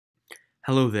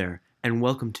Hello there, and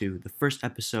welcome to the first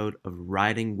episode of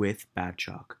Riding with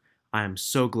Badchok. I am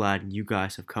so glad you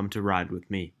guys have come to ride with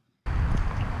me.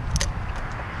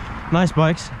 Nice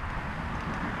bikes.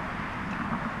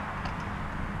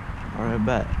 Alright,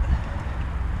 bet.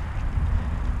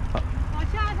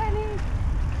 Watch out, honey.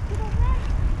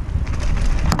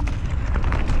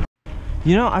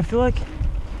 You know, I feel like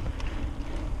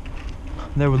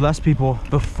there were less people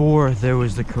before there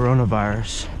was the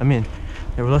coronavirus. I mean,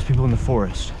 there were less people in the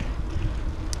forest.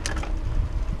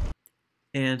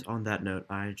 And on that note,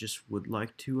 I just would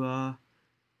like to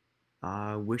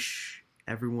wish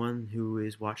everyone who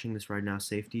is watching this right now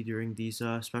safety during these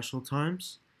special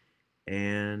times,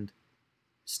 and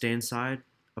stay inside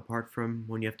apart from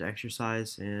when you have to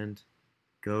exercise, and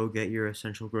go get your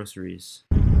essential groceries.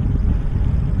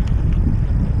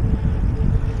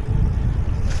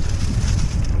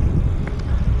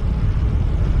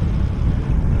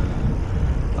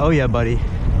 Oh yeah, buddy.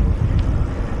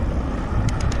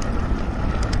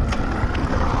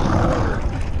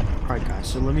 Alright guys,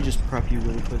 so let me just prep you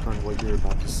really quick on what you're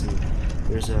about to see.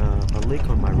 There's a lake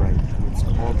on my right, and it's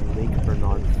called Lake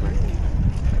Bernard Frank.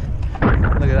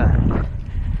 Look at that.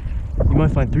 You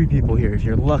might find 3 people here if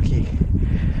you're lucky.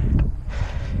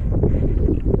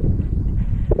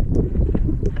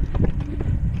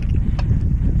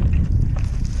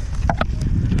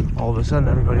 All of a sudden,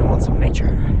 everybody wants some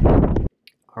nature.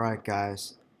 Alright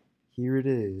guys, here it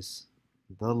is,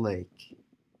 the lake.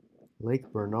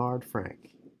 Lake Bernard Frank.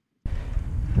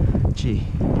 Gee,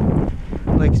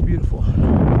 lake's beautiful.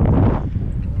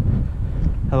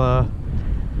 Hello.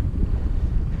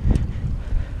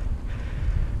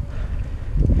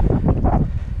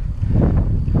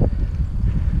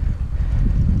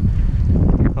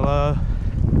 Hello.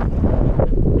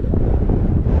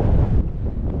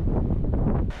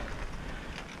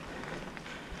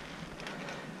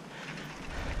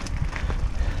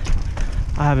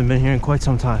 I haven't been here in quite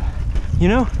some time. You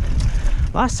know,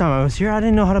 last time I was here, I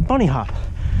didn't know how to bunny hop.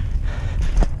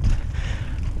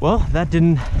 Well, that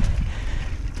didn't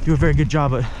do a very good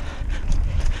job at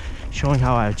showing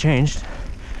how I have changed,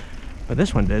 but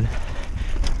this one did.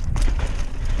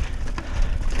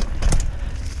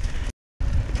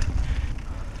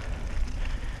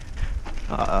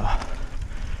 Uh-oh.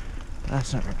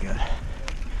 That's never good.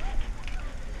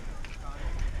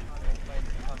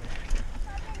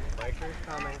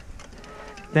 Coming.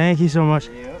 Thank you so much.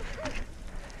 Yep.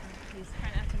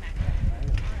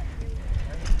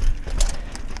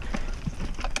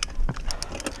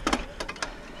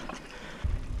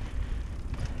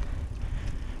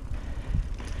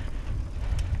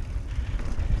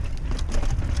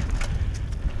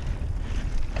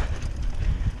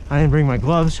 I didn't bring my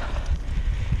gloves.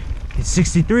 It's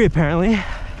 63 apparently.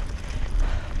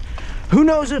 Who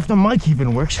knows if the mic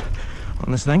even works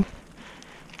on this thing.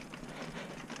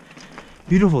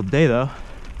 Beautiful day though.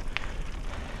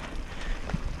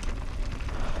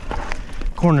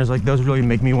 Corners like those really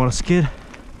make me want to skid.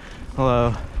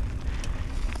 Hello.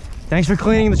 Thanks for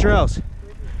cleaning the trails.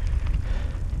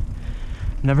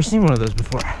 Never seen one of those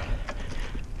before.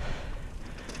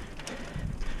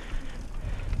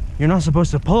 You're not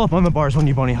supposed to pull up on the bars when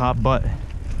you bunny hop, but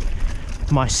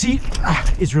my seat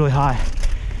is really high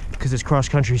because it's cross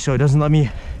country, so it doesn't let me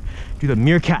do the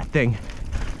meerkat thing,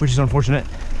 which is unfortunate.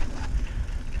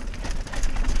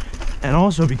 And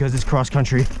also because it's cross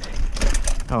country.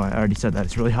 Oh, I already said that,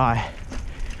 it's really high.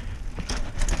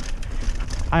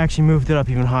 I actually moved it up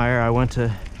even higher. I went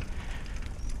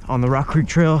on the Rock Creek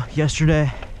Trail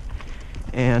yesterday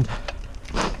and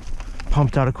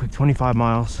pumped out a quick 25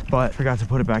 miles, but forgot to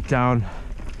put it back down.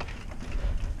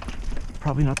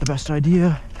 Probably not the best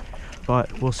idea,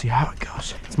 but we'll see how it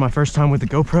goes. It's my first time with the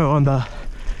GoPro on the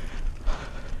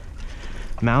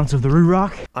mounts of the Roo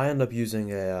Rock. I end up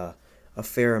using a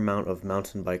fair amount of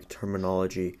mountain bike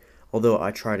terminology, although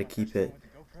I try to keep it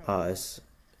as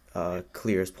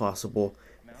clear as possible.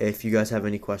 If you guys have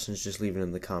any questions, just leave it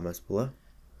in the comments below.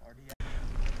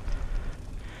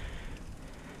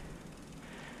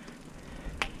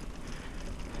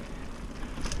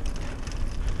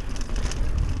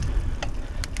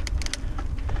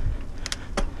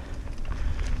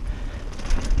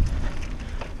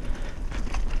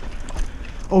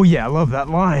 Oh yeah, I love that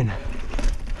line.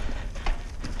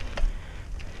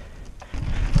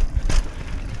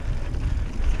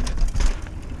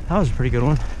 That was a pretty good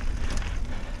one.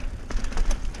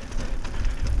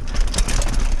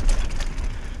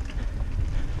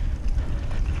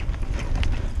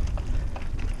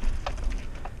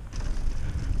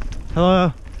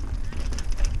 Hello.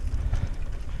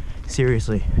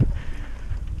 Seriously.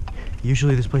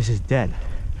 Usually this place is dead.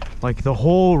 Like the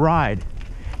whole ride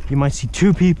you might see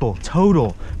 2 people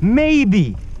total,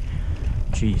 maybe.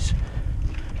 Jeez.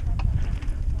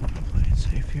 I'm gonna play it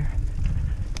safe here.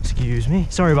 Excuse me.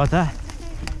 Sorry about that.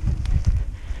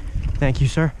 Thank you,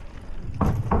 sir.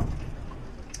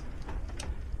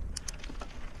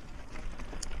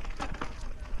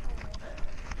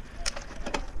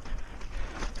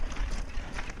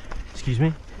 Excuse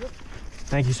me.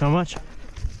 Thank you so much.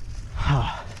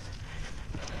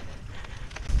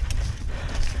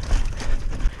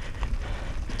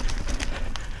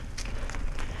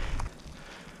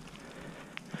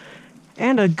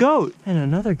 And a goat. And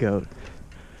another goat.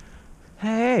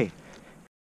 Hey.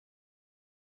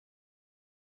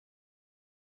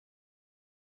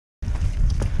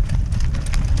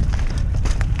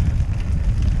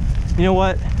 You know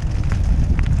what?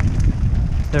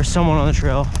 There's someone on the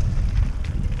trail.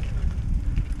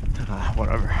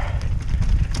 Whatever.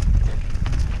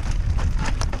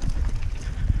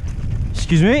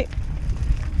 Excuse me?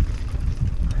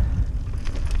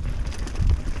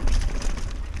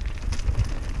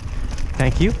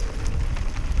 Thank you.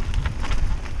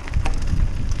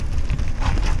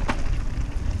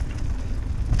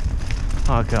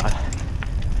 Oh God.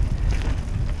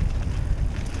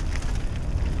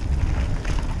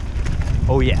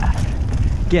 Oh yeah.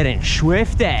 Getting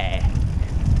swifty.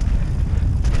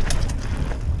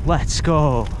 Let's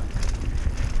go.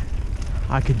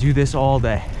 I could do this all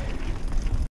day.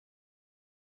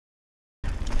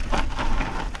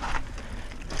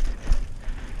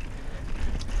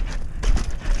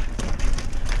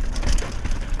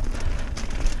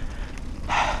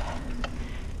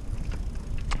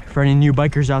 For any new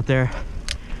bikers out there,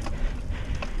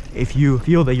 if you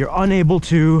feel that you're unable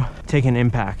to take an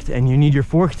impact and you need your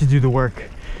fork to do the work,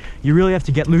 you really have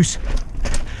to get loose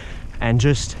and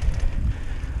just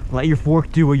let your fork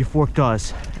do what your fork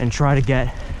does and try to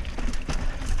get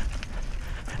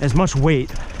as much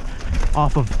weight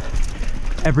off of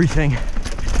everything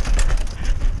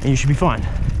and you should be fine.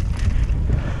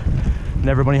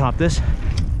 Never bunny hop this.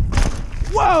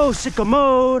 Whoa, sicko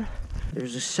mode.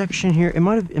 There's a section here. It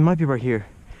might be right here.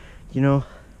 You know,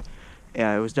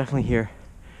 yeah, it was definitely here.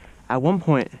 At one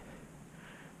point,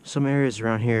 some areas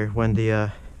around here when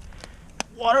the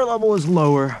water level is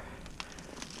lower,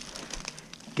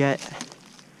 get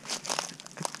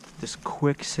this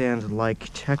quicksand-like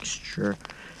texture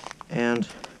and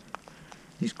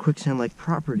these quicksand-like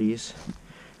properties.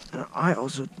 And I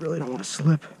also really don't want to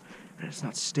slip, and it's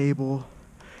not stable,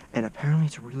 and apparently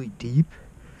it's really deep.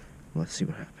 Let's see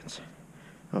what happens.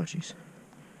 Oh jeez.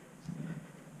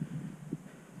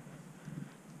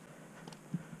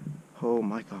 Oh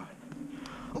my God.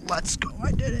 Let's go,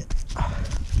 I did it.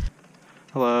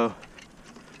 Hello.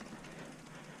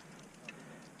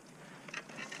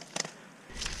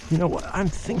 You know what, I'm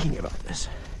thinking about this.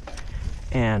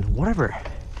 And whatever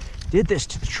did this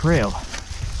to the trail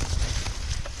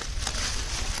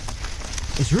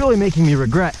is really making me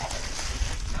regret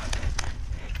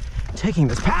taking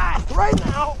this path right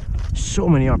now. So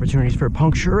many opportunities for a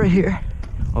puncture right here.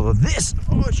 Although this,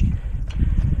 oh gee,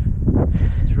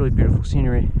 it's really beautiful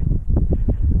scenery.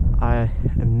 I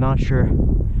am not sure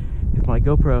if my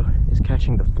GoPro is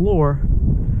catching the floor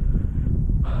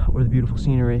or the beautiful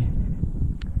scenery.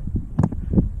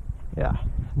 Yeah,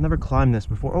 I've never climbed this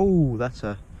before. Oh, that's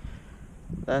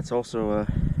also a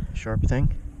sharp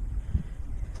thing.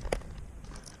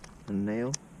 A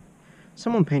nail.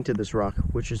 Someone painted this rock,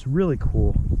 which is really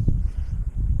cool.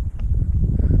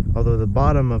 Although the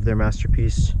bottom of their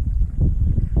masterpiece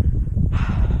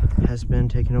has been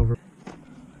taken over.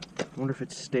 I wonder if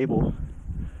it's stable.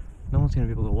 No one's gonna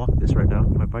be able to walk this right now.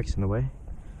 My bike's in the way.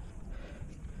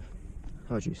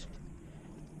 Oh jeez.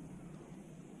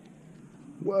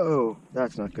 Whoa,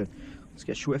 that's not good. Let's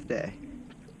get swifty.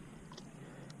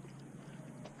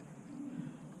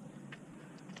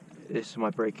 This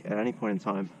might break at any point in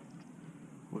time,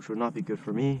 which would not be good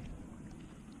for me.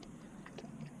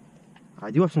 I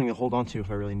do have something to hold on to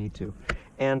if I really need to.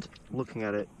 And looking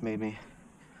at it made me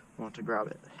want to grab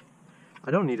it. I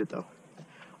don't need it though.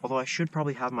 Although I should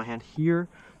probably have my hand here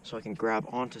so I can grab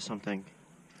onto something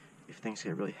if things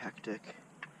get really hectic.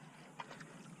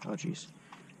 Oh geez.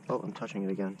 Oh, I'm touching it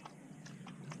again.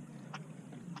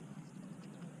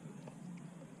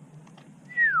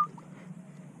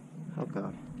 Oh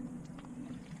God.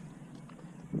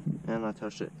 And I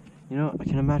touched it. You know, I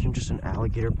can imagine just an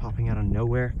alligator popping out of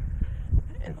nowhere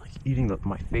and like eating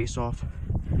my face off.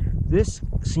 This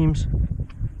seems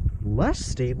less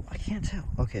stable. I can't tell.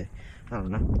 Okay, I don't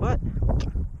know. But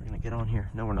we're gonna get on here.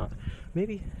 No, we're not.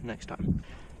 Maybe next time.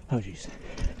 Oh jeez.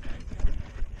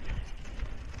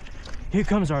 Here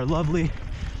comes our lovely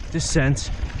descent.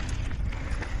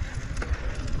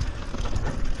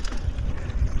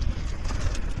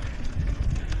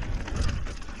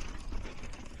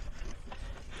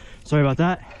 Sorry about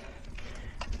that.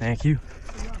 Thank you.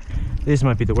 This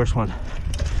might be the worst one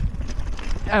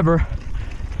ever.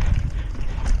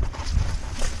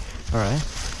 All right.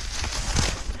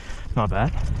 Not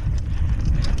bad.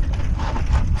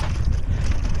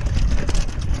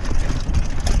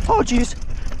 Oh, geez.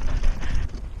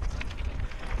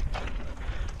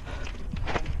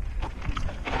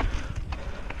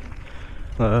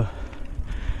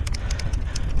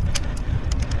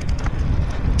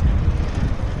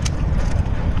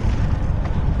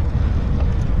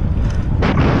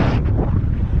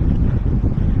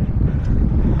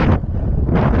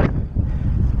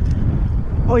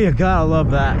 Oh, you gotta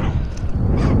love that.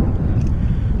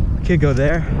 Could go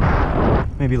there,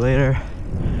 maybe later,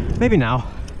 maybe now.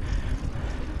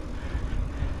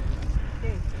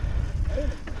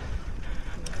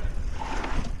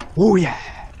 Oh yeah.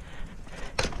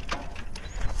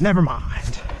 Never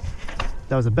mind.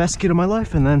 That was the best skid of my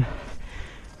life, and then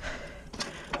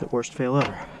the worst fail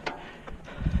ever.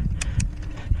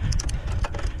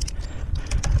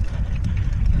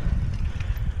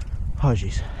 Oh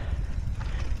geez.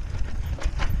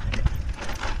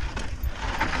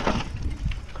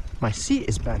 My seat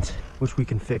is bent, which we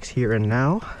can fix here and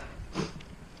now.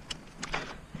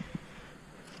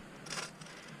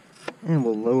 And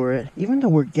we'll lower it, even though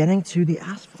we're getting to the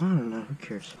asphalt. I don't know, who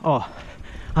cares? Oh,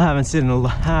 I haven't sat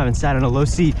in a low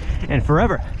seat in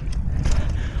forever.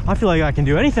 I feel like I can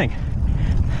do anything.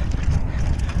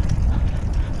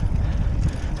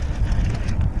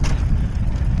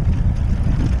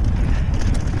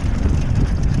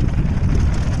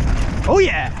 Oh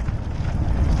yeah!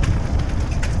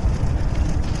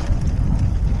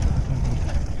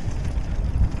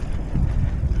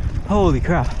 Holy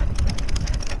crap.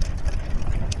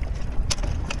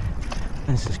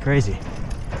 This is crazy.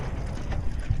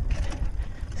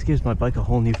 This gives my bike a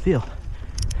whole new feel.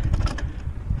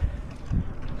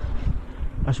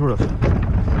 I sort of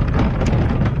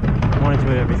want to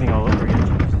do everything all over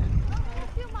again.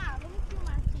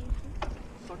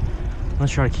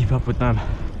 Let's try to keep up with them.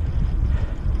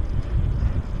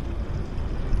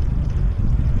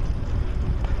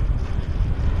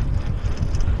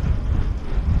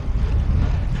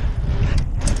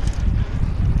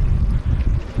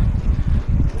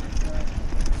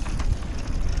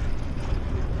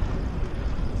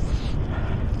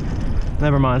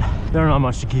 Never mind, they're not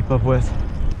much to keep up with.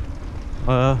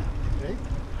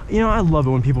 You know, I love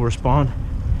it when people respond.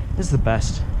 It's the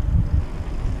best.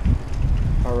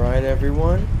 All right,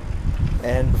 everyone.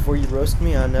 And before you roast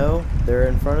me, I know they're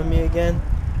in front of me again.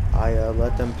 I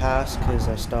let them pass because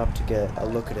I stopped to get a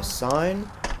look at a sign.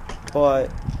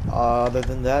 But other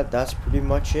than that, that's pretty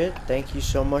much it. Thank you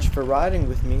so much for riding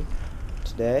with me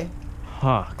today.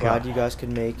 Huh, Glad you guys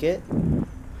could make it.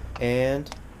 And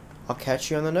I'll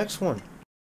catch you on the next one.